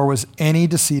 nor was any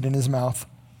deceit in his mouth.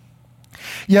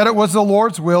 Yet it was the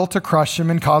Lord's will to crush him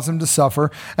and cause him to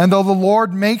suffer. And though the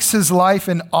Lord makes his life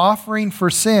an offering for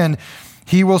sin,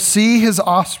 he will see his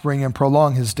offspring and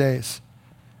prolong his days.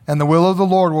 And the will of the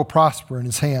Lord will prosper in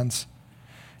his hands.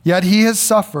 Yet he has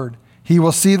suffered. He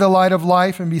will see the light of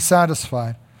life and be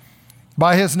satisfied.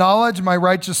 By his knowledge, my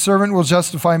righteous servant will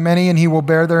justify many, and he will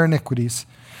bear their iniquities.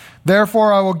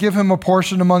 Therefore, I will give him a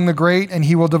portion among the great, and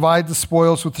he will divide the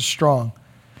spoils with the strong.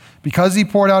 Because he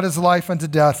poured out his life unto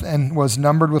death and was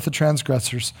numbered with the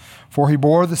transgressors, for he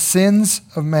bore the sins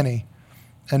of many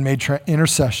and made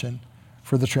intercession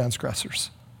for the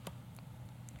transgressors.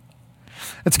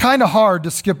 It's kind of hard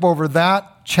to skip over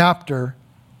that chapter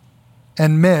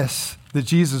and miss that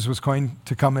Jesus was going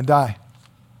to come and die.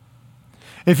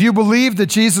 If you believe that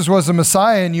Jesus was the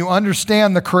Messiah and you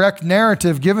understand the correct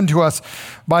narrative given to us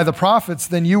by the prophets,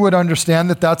 then you would understand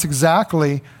that that's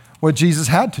exactly what Jesus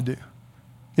had to do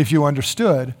if you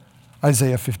understood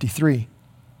Isaiah 53.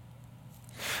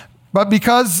 But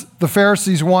because the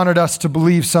Pharisees wanted us to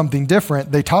believe something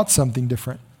different, they taught something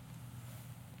different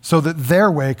so that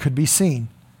their way could be seen.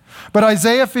 But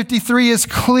Isaiah 53 is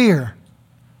clear.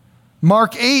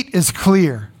 Mark 8 is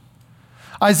clear.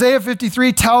 Isaiah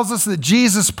 53 tells us that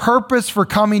Jesus' purpose for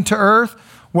coming to earth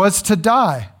was to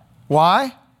die.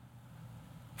 Why?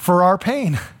 For our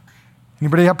pain.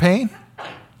 Anybody have pain?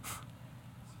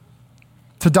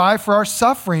 To die for our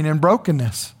suffering and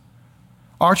brokenness,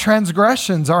 our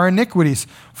transgressions, our iniquities,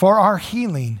 for our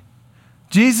healing.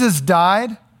 Jesus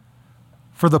died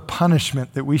for the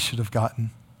punishment that we should have gotten,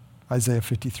 Isaiah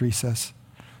 53 says,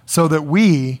 so that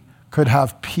we could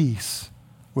have peace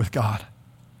with God.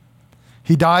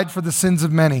 He died for the sins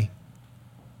of many.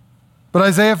 But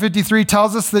Isaiah 53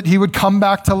 tells us that he would come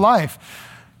back to life.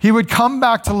 He would come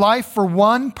back to life for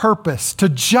one purpose, to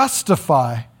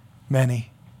justify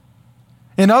many.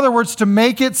 In other words, to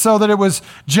make it so that it was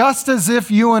just as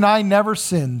if you and I never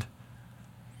sinned.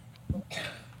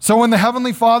 So when the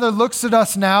Heavenly Father looks at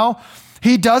us now,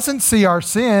 he doesn't see our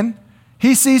sin.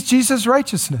 He sees Jesus'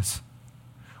 righteousness.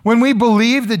 When we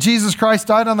believe that Jesus Christ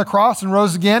died on the cross and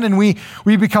rose again and we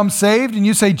become saved and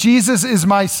you say, Jesus is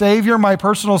my Savior, my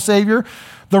personal Savior,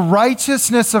 the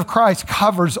righteousness of Christ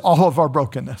covers all of our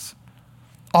brokenness,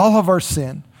 all of our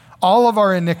sin, all of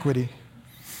our iniquity,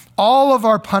 all of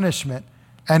our punishment,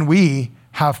 and we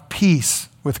have peace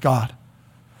with God.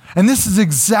 And this is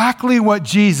exactly what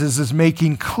Jesus is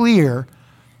making clear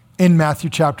in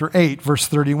Matthew chapter 8, verse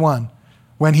 31,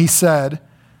 when he said,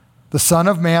 the Son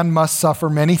of Man must suffer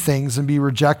many things and be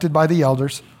rejected by the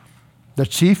elders, the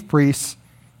chief priests,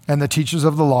 and the teachers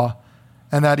of the law,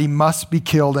 and that he must be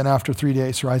killed and after 3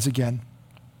 days rise again.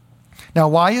 Now,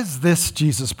 why is this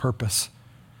Jesus' purpose?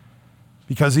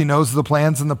 Because he knows the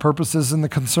plans and the purposes and the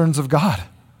concerns of God.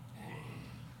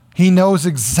 He knows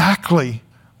exactly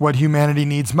what humanity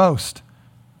needs most.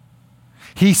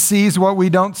 He sees what we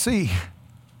don't see.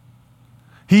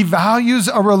 He values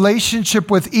a relationship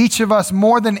with each of us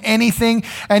more than anything,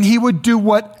 and he would do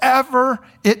whatever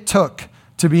it took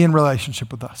to be in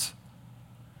relationship with us.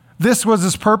 This was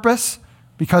his purpose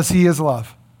because he is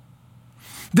love.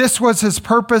 This was his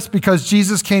purpose because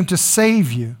Jesus came to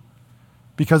save you.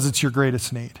 because it's your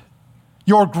greatest need.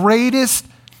 Your greatest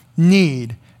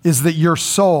need is that your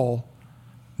soul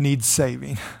needs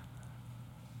saving.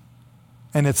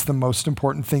 And it's the most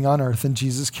important thing on earth, and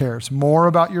Jesus cares more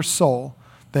about your soul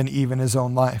than even his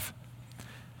own life.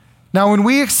 Now, when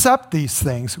we accept these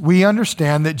things, we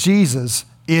understand that Jesus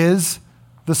is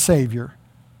the Savior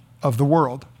of the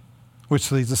world,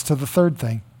 which leads us to the third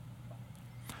thing.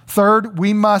 Third,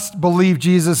 we must believe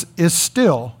Jesus is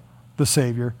still the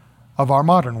Savior of our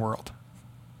modern world.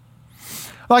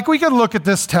 Like, we could look at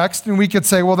this text and we could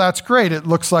say, well, that's great. It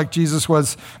looks like Jesus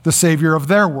was the Savior of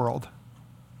their world.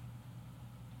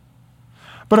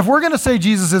 But if we're going to say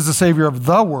Jesus is the Savior of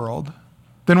the world,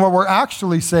 then what we're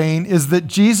actually saying is that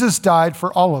Jesus died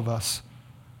for all of us,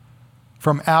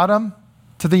 from Adam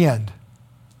to the end.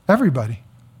 Everybody.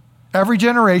 Every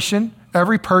generation,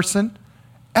 every person,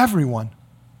 everyone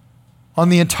on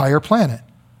the entire planet.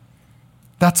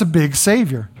 That's a big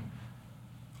Savior.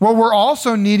 What we're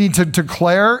also needing to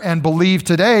declare and believe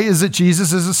today is that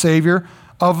Jesus is the Savior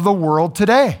of the world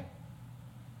today.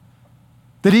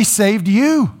 That he saved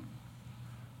you.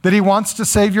 That he wants to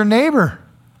save your neighbor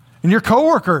and your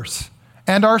coworkers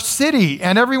and our city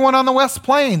and everyone on the West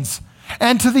Plains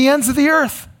and to the ends of the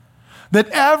earth. That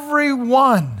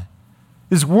everyone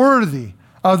is worthy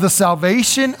of the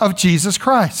salvation of Jesus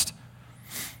Christ.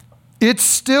 It's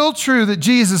still true that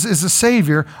Jesus is the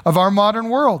Savior of our modern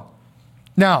world.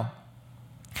 Now,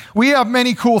 we have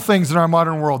many cool things in our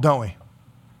modern world, don't we?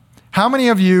 How many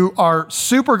of you are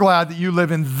super glad that you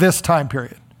live in this time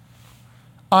period?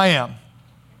 I am.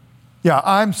 Yeah,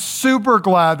 I'm super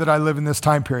glad that I live in this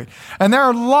time period. And there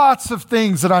are lots of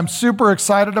things that I'm super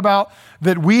excited about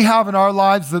that we have in our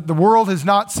lives that the world has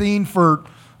not seen for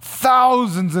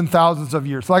thousands and thousands of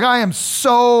years. Like, I am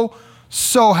so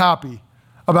happy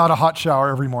about a hot shower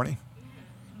every morning.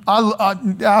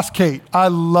 Ask Kate. I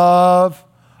love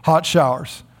hot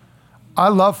showers. I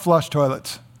love flush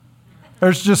toilets.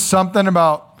 There's just something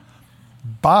about,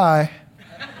 bye.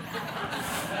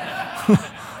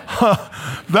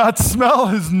 That smell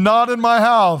is not in my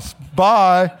house.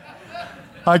 Bye.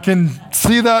 I can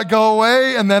see that go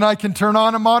away, and then I can turn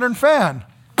on a modern fan.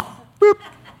 Boop.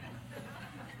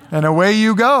 And away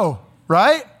you go,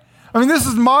 right? I mean, this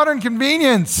is modern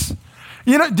convenience.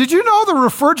 You know, did you know the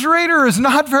refrigerator is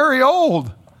not very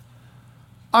old?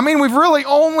 I mean, we've really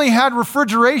only had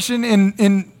refrigeration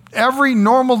in every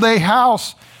normal day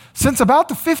house since about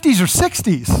the 50s or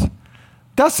 60s.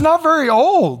 That's not very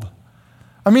old.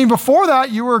 I mean, before that,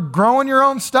 you were growing your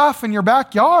own stuff in your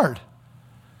backyard.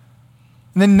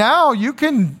 And then now you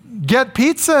can get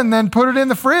pizza and then put it in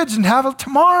the fridge and have it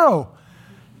tomorrow.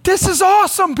 This is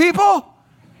awesome, people.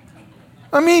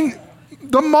 I mean,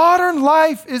 the modern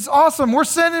life is awesome. We're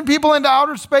sending people into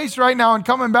outer space right now and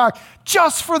coming back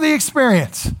just for the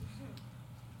experience.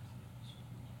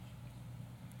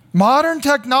 Modern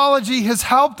technology has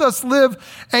helped us live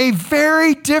a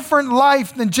very different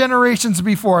life than generations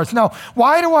before us. Now,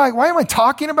 why am I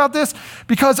talking about this?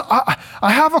 Because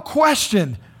I have a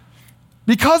question.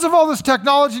 Because of all this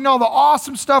technology and all the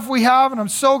awesome stuff we have, and I'm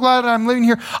so glad that I'm living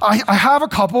here, I have a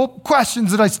couple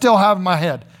questions that I still have in my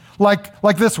head,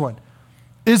 like this one.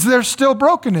 Is there still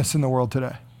brokenness in the world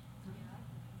today?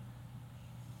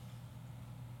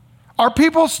 Are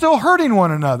people still hurting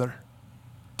one another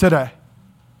today?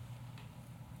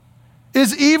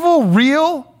 Is evil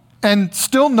real and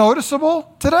still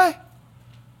noticeable today?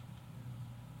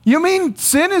 You mean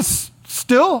sin is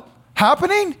still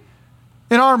happening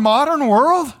in our modern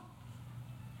world?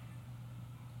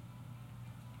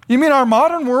 You mean our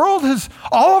modern world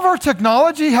all of our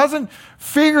technology hasn't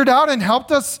figured out and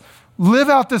helped us live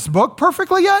out this book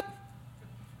perfectly yet?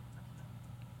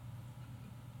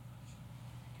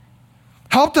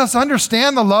 Helped us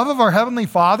understand the love of our Heavenly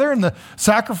Father and the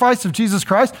sacrifice of Jesus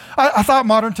Christ? I thought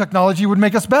modern technology would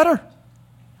make us better.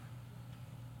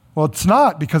 Well, it's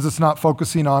not, because it's not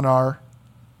focusing on our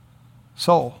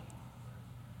soul.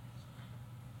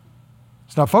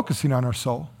 It's not focusing on our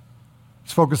soul.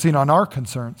 It's focusing on our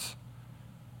concerns,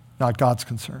 not God's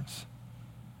concerns.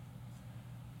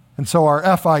 And so our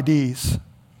FIDs,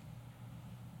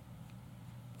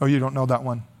 oh, you don't know that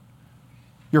one.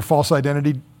 Your false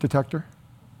identity detector?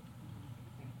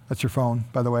 That's your phone,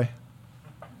 by the way.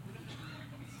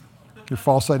 Your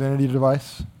false identity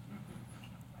device.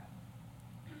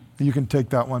 You can take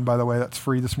that one, by the way. That's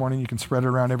free this morning. You can spread it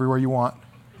around everywhere you want.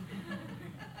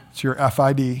 It's your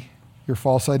FID, your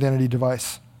false identity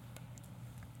device.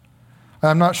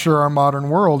 I'm not sure our modern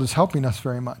world is helping us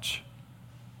very much.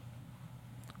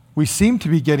 We seem to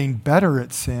be getting better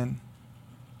at sin,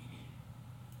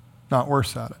 not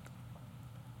worse at it.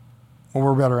 Well,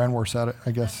 we're better and worse at it,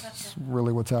 I guess, is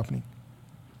really what's happening.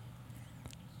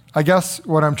 I guess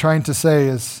what I'm trying to say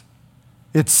is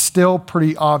it's still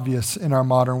pretty obvious in our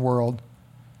modern world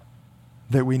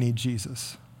that we need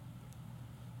Jesus.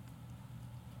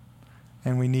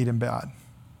 And we need him bad.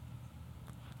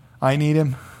 I need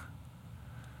him.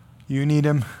 You need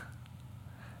him.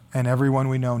 And everyone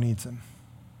we know needs him.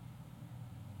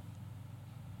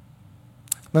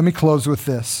 Let me close with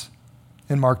this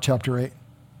in Mark chapter 8.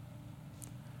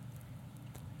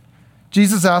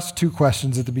 Jesus asked two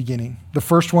questions at the beginning. The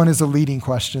first one is a leading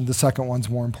question. The second one's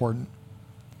more important.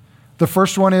 The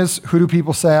first one is, who do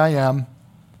people say I am?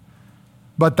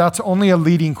 But that's only a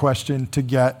leading question to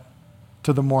get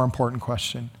to the more important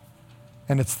question.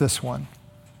 And it's this one.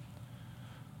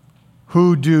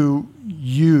 Who do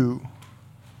you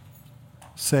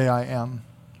say I am?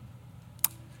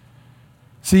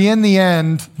 See, in the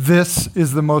end, this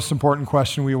is the most important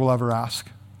question we will ever ask.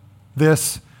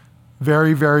 This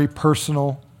very, very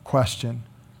personal question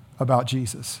about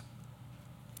Jesus.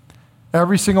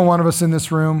 Every single one of us in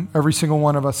this room, every single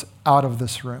one of us out of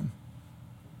this room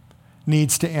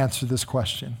needs to answer this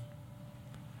question.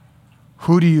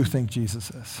 Who do you think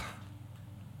Jesus is?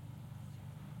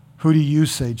 Who do you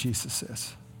say Jesus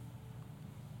is?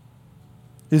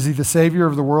 Is he the Savior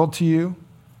of the world to you?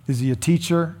 Is he a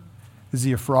teacher? Is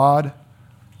he a fraud?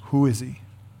 Who is he?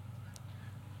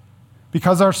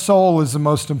 Because our soul is the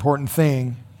most important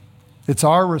thing, it's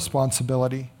our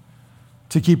responsibility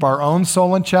to keep our own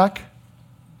soul in check,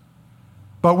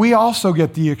 but we also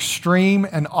get the extreme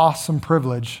and awesome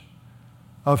privilege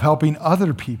of helping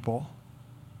other people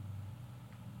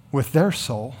with their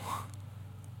soul.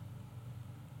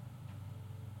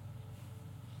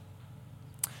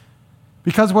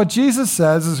 Because what Jesus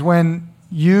says is when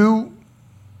you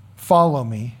follow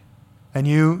me and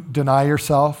you deny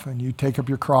yourself and you take up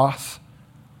your cross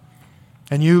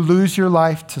and you lose your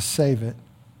life to save it,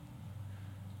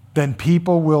 then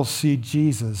people will see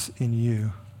Jesus in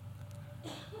you.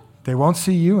 They won't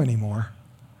see you anymore.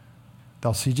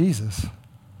 They'll see Jesus.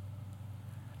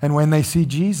 And when they see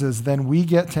Jesus, then we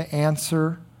get to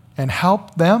answer and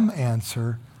help them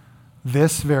answer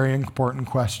this very important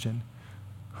question.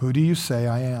 Who do you say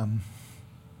I am?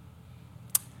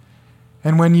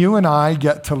 And when you and I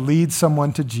get to lead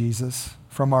someone to Jesus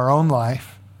from our own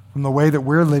life, from the way that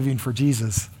we're living for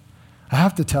Jesus, I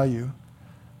have to tell you,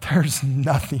 there's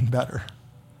nothing better.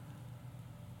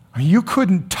 I mean, you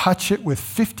couldn't touch it with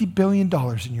 $50 billion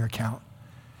in your account.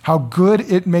 How good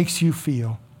it makes you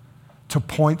feel to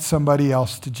point somebody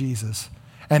else to Jesus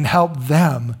and help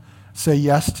them say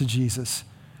yes to Jesus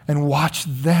and watch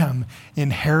them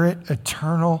inherit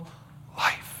eternal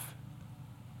life.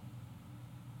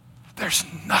 There's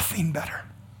nothing better.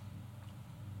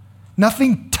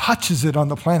 Nothing touches it on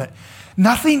the planet.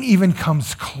 Nothing even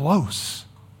comes close.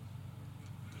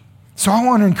 So I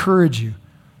want to encourage you,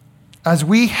 as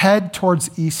we head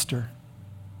towards Easter,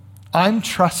 I'm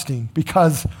trusting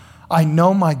because I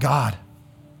know my God.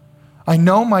 I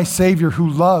know my Savior who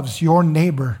loves your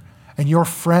neighbor and your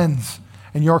friends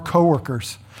and your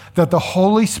coworkers, that the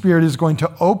Holy Spirit is going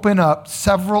to open up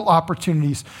several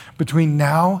opportunities between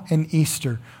now and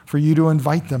Easter for you to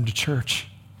invite them to church,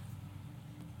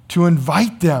 to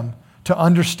invite them to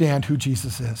understand who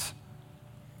Jesus is,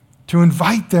 to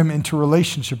invite them into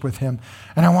relationship with him.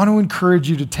 And I want to encourage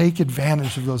you to take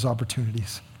advantage of those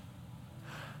opportunities.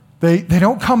 They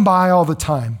don't come by all the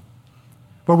time,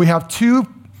 but we have two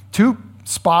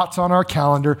spots on our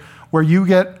calendar where you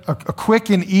get a quick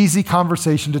and easy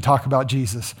conversation to talk about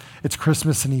Jesus. It's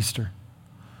Christmas and Easter.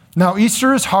 Now,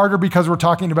 Easter is harder because we're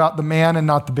talking about the man and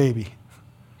not the baby.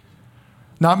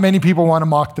 Not many people want to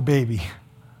mock the baby.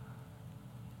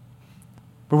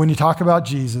 But when you talk about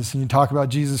Jesus and you talk about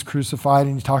Jesus crucified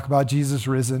and you talk about Jesus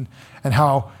risen and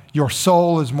how your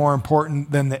soul is more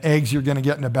important than the eggs you're going to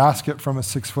get in a basket from a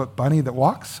 6-foot bunny that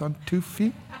walks on 2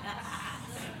 feet,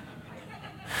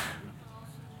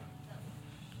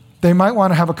 they might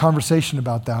want to have a conversation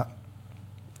about that.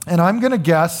 And I'm going to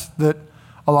guess that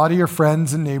a lot of your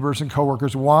friends and neighbors and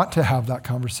coworkers want to have that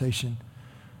conversation.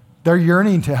 They're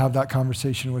yearning to have that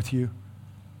conversation with you.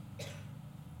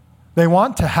 They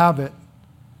want to have it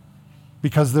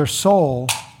because their soul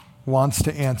wants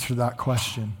to answer that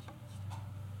question.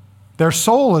 Their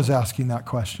soul is asking that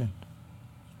question.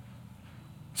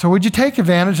 So would you take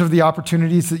advantage of the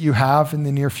opportunities that you have in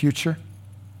the near future?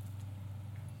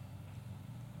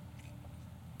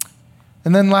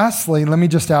 And then lastly, let me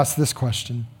just ask this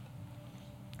question,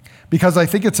 because I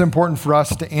think it's important for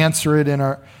us to answer it in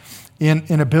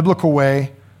a biblical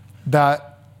way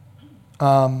that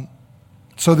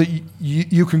so that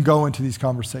you can go into these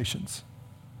conversations.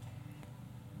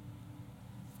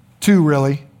 Two,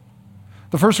 really.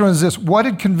 The first one is this: what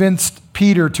had convinced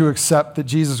Peter to accept that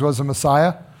Jesus was the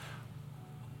Messiah?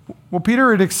 Well,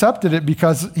 Peter had accepted it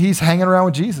because he's hanging around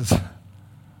with Jesus.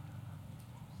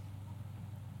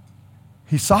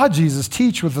 He saw Jesus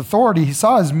teach with authority. He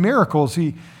saw his miracles.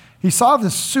 He saw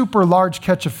this super large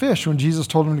catch of fish when Jesus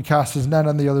told him to cast his net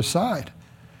on the other side.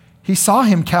 He saw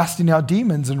him casting out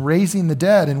demons and raising the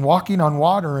dead and walking on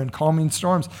water and calming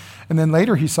storms. And then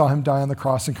later he saw him die on the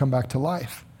cross and come back to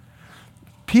life.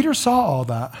 Peter saw all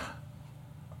that.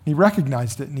 He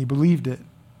recognized it and he believed it.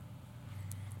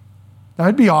 Now,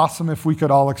 it'd be awesome if we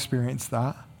could all experience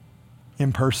that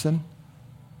in person.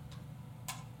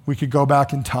 We could go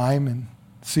back in time and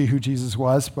see who Jesus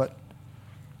was, but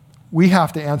we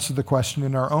have to answer the question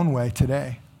in our own way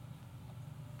today,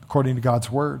 according to God's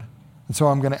word. And so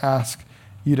I'm going to ask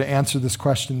you to answer this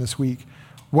question this week.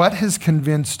 What has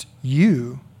convinced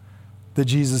you that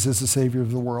Jesus is the Savior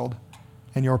of the world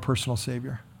and your personal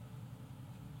Savior?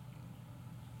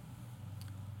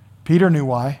 Peter knew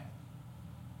why.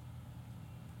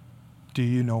 Do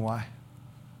you know why?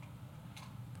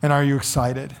 And are you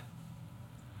excited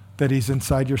that he's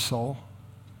inside your soul?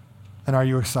 And are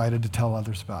you excited to tell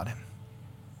others about him?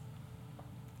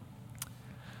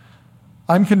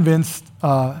 I'm convinced,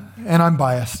 and I'm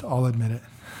biased, I'll admit it.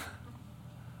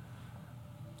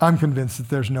 I'm convinced that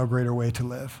there's no greater way to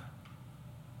live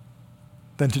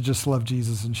than to just love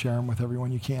Jesus and share him with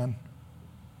everyone you can.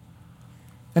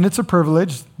 And it's a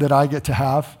privilege that I get to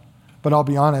have, but I'll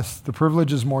be honest, the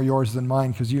privilege is more yours than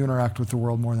mine because you interact with the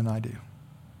world more than I do.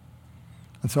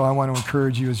 And so I want to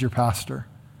encourage you as your pastor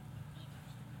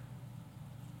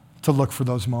to look for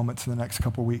those moments in the next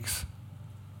couple weeks,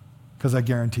 because I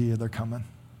guarantee you they're coming.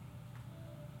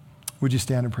 Would you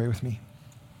stand and pray with me?